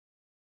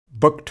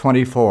Book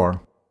 24.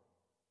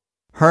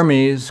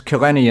 Hermes,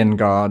 Cylenian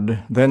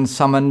god, then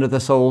summoned the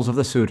souls of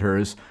the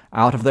suitors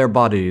out of their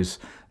bodies.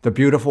 The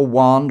beautiful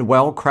wand,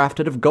 well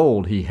crafted of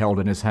gold, he held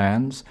in his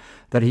hands,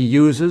 that he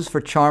uses for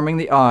charming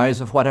the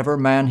eyes of whatever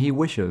man he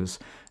wishes,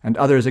 and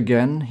others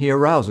again he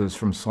arouses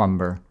from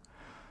slumber.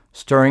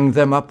 Stirring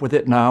them up with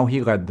it now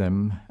he led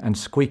them, and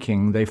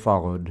squeaking they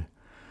followed.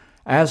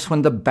 As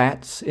when the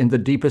bats in the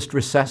deepest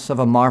recess of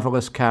a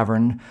marvelous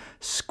cavern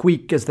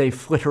squeak as they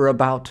flitter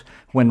about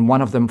when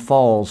one of them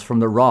falls from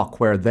the rock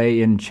where they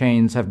in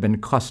chains have been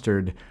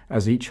clustered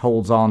as each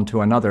holds on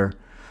to another,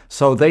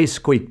 so they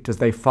squeaked as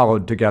they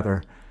followed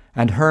together,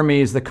 and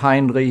Hermes the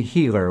kindly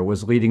healer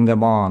was leading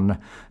them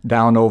on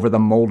down over the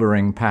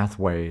mouldering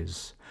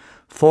pathways.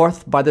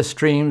 Forth by the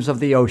streams of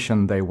the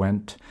ocean they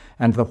went,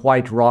 and the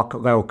white rock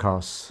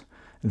Leucos.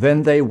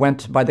 Then they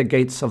went by the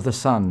gates of the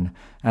sun,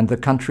 and the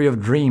country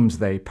of dreams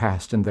they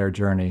passed in their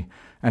journey,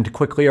 and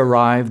quickly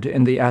arrived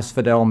in the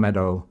asphodel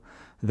meadow,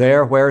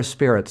 there where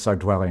spirits are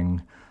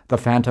dwelling, the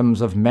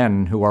phantoms of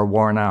men who are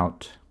worn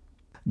out.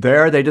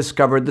 There they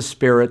discovered the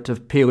spirit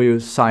of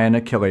Peleus' scion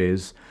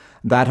Achilles,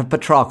 that of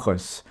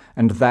Patroclus,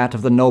 and that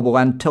of the noble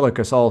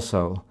Antilochus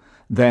also,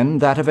 then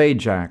that of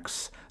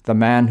Ajax, the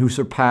man who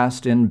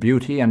surpassed in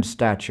beauty and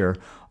stature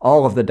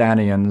all of the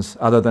Danaans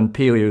other than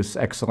Peleus'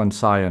 excellent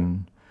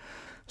scion.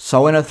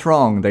 So in a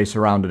throng they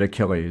surrounded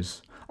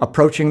Achilles.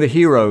 Approaching the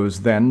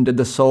heroes, then, did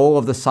the soul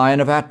of the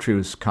scion of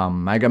Atreus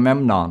come,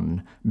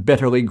 Agamemnon,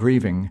 bitterly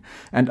grieving,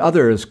 and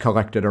others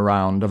collected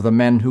around of the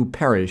men who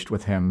perished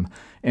with him,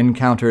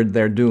 encountered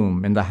their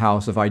doom in the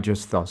house of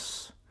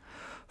Aegisthus.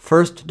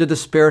 First did the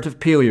spirit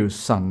of Peleus'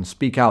 son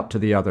speak out to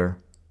the other.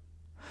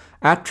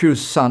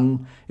 Atreus'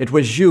 son, it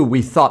was you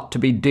we thought to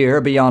be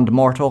dear beyond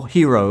mortal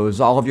heroes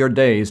all of your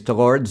days to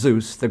Lord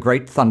Zeus, the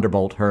great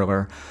thunderbolt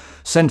hurler,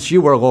 since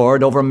you were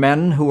lord over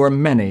men who were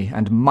many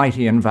and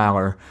mighty in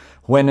valor,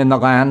 when in the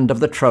land of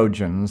the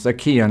Trojans,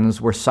 Achaeans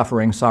were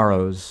suffering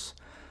sorrows.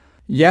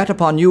 Yet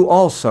upon you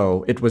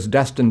also it was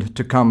destined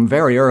to come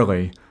very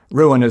early,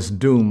 ruinous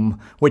doom,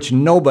 which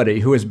nobody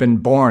who has been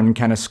born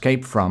can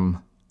escape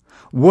from.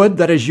 Would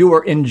that as you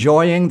were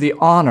enjoying the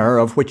honor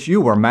of which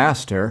you were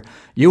master,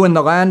 you in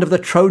the land of the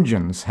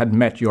Trojans had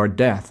met your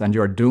death and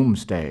your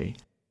doomsday.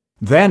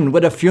 Then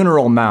would a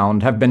funeral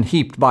mound have been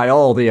heaped by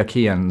all the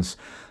Achaeans.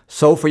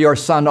 So for your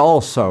son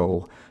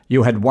also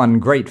you had won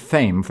great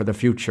fame for the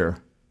future.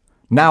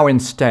 Now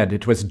instead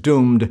it was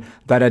doomed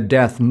that a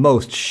death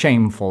most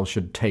shameful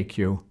should take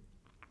you.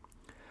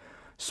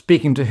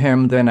 Speaking to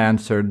him then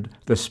answered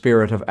the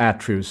spirit of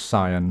Atreus'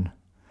 scion.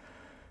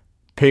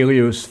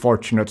 Peleus'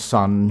 fortunate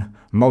son,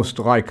 most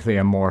like the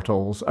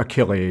immortals,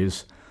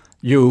 Achilles,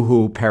 you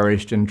who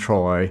perished in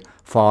Troy,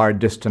 far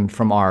distant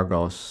from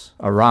Argos,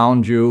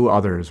 around you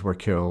others were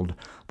killed,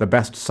 the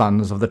best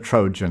sons of the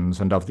Trojans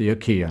and of the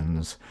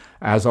Achaeans,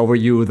 as over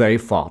you they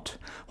fought,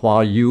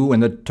 while you in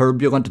the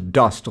turbulent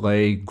dust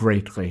lay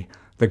greatly,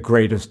 the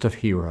greatest of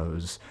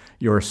heroes,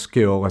 your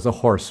skill as a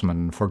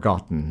horseman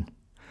forgotten.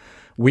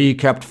 We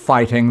kept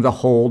fighting the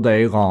whole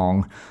day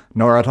long,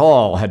 nor at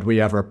all had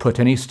we ever put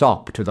any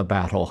stop to the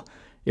battle,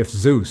 if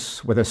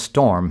Zeus with a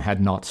storm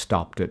had not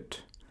stopped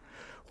it.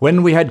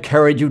 When we had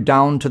carried you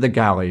down to the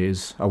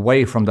galleys,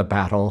 away from the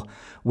battle,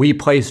 we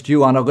placed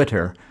you on a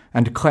litter,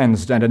 and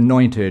cleansed and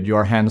anointed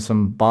your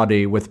handsome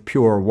body with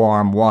pure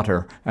warm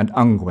water and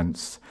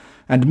unguents,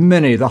 and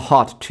many the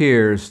hot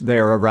tears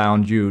there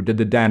around you did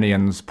the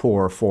Danaans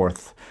pour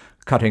forth,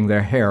 cutting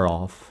their hair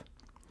off.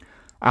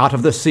 Out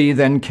of the sea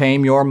then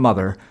came your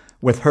mother,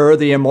 with her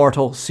the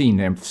immortal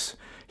sea-nymphs,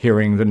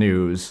 hearing the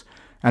news,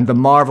 and the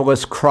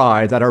marvelous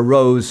cry that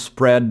arose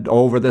spread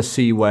over the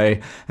seaway,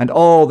 and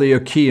all the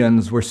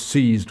Achaeans were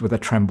seized with a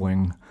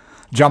trembling.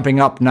 Jumping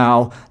up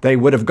now, they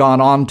would have gone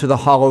on to the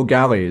hollow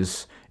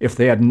galleys, if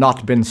they had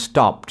not been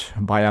stopped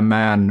by a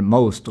man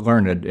most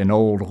learned in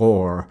old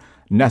lore,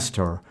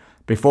 Nestor.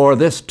 Before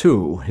this,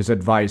 too, his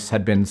advice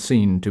had been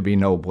seen to be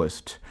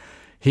noblest.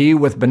 He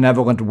with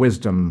benevolent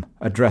wisdom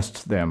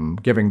addressed them,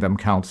 giving them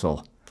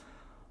counsel.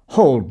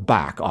 Hold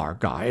back,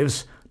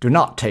 Argives. Do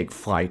not take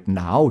flight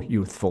now,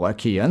 youthful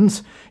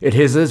Achaeans. It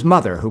is his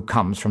mother who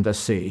comes from the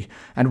sea,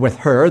 and with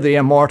her the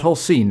immortal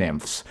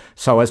sea-nymphs,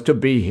 so as to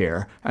be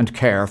here and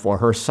care for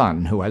her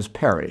son who has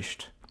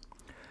perished.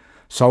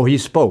 So he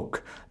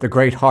spoke. The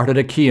great-hearted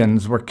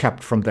Achaeans were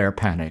kept from their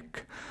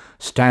panic.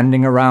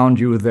 Standing around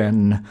you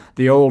then,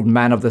 the old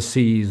man of the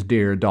sea's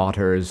dear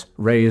daughters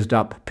raised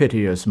up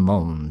piteous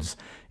moans.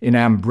 In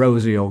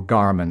ambrosial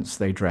garments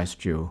they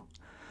dressed you.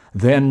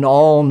 Then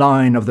all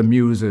 9 of the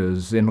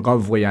Muses, in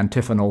lovely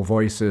antiphonal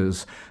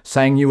voices,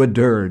 sang you a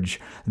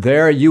dirge.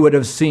 There you would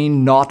have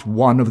seen not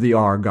one of the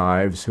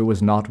Argives who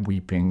was not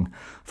weeping,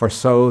 for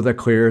so the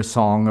clear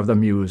song of the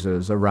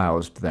Muses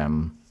aroused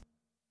them.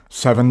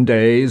 7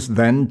 days,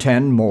 then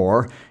 10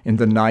 more, in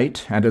the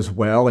night and as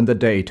well in the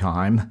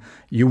daytime,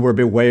 you were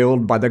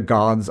bewailed by the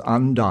gods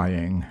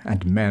undying,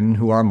 and men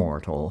who are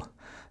mortal.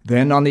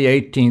 Then on the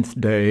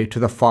 18th day to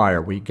the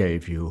fire we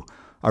gave you.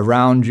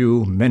 Around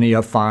you many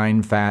a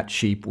fine fat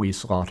sheep we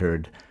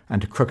slaughtered,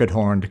 and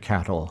crooked-horned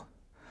cattle.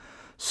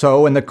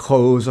 So in the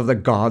clothes of the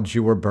gods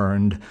you were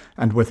burned,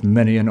 and with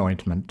many an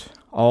ointment,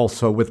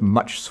 also with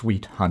much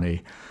sweet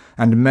honey.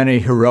 And many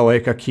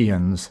heroic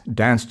Achaeans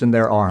danced in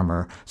their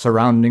armor,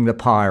 surrounding the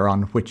pyre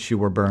on which you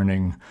were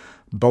burning,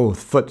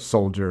 both foot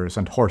soldiers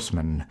and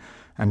horsemen,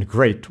 and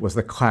great was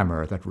the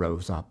clamor that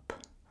rose up.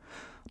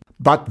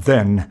 But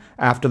then,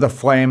 after the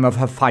flame of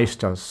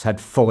Hephaestus had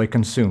fully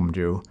consumed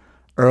you,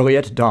 early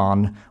at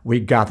dawn we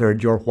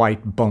gathered your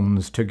white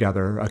bones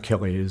together,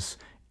 Achilles,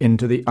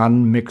 into the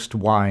unmixed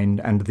wine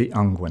and the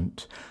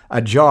unguent.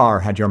 A jar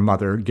had your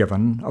mother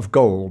given, of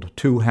gold,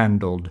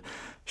 two-handled.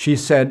 She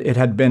said it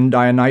had been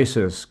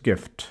Dionysus'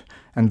 gift,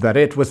 and that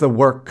it was the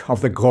work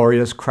of the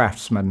glorious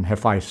craftsman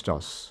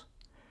Hephaestus.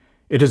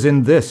 It is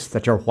in this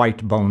that your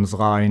white bones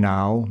lie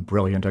now,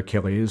 brilliant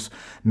Achilles,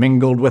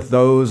 mingled with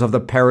those of the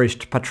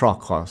perished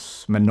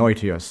Patroclus,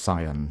 Menoetius'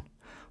 scion,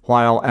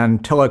 while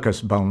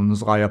Antilochus'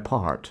 bones lie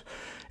apart.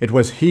 It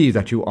was he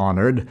that you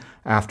honored,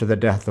 after the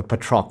death of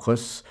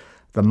Patroclus,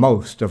 the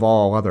most of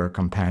all other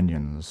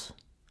companions.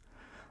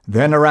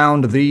 Then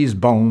around these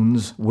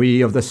bones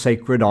we of the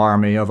sacred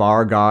army of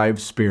Argive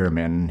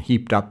spearmen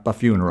heaped up a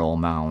funeral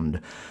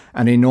mound,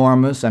 an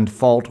enormous and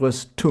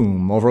faultless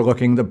tomb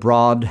overlooking the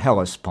broad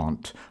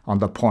Hellespont on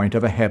the point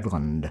of a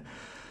headland,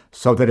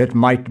 so that it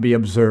might be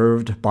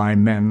observed by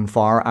men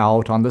far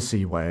out on the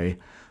seaway,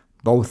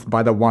 both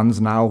by the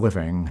ones now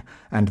living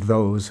and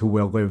those who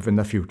will live in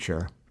the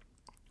future.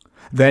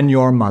 Then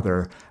your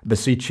mother,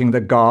 beseeching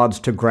the gods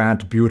to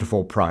grant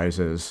beautiful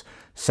prizes,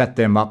 set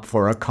them up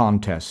for a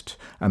contest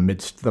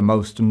amidst the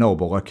most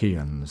noble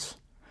Achaeans.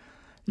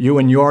 You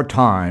in your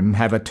time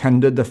have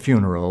attended the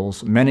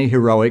funerals many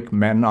heroic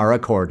men are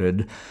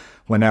accorded,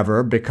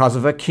 whenever, because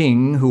of a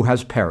king who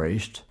has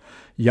perished,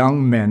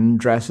 young men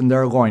dress in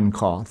their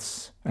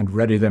loincloths and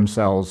ready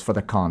themselves for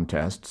the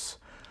contests.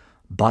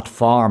 But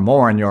far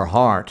more in your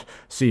heart,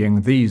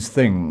 seeing these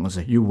things,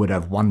 you would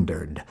have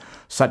wondered.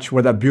 Such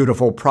were the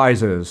beautiful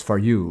prizes for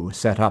you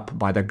set up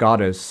by the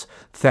goddess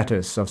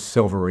Thetis of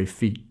silvery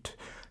feet.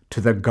 To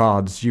the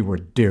gods you were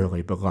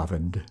dearly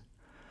beloved.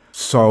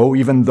 So,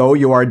 even though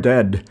you are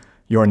dead,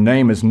 your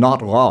name is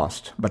not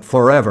lost, but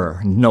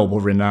forever noble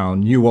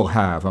renown you will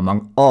have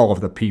among all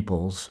of the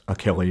peoples,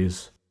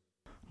 Achilles.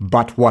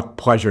 But what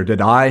pleasure did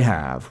I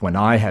have when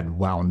I had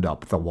wound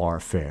up the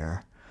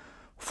warfare?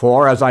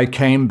 For as I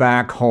came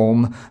back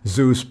home,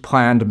 Zeus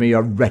planned me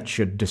a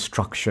wretched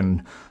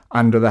destruction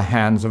under the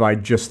hands of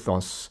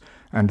Aegisthus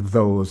and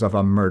those of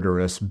a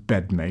murderous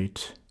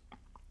bedmate.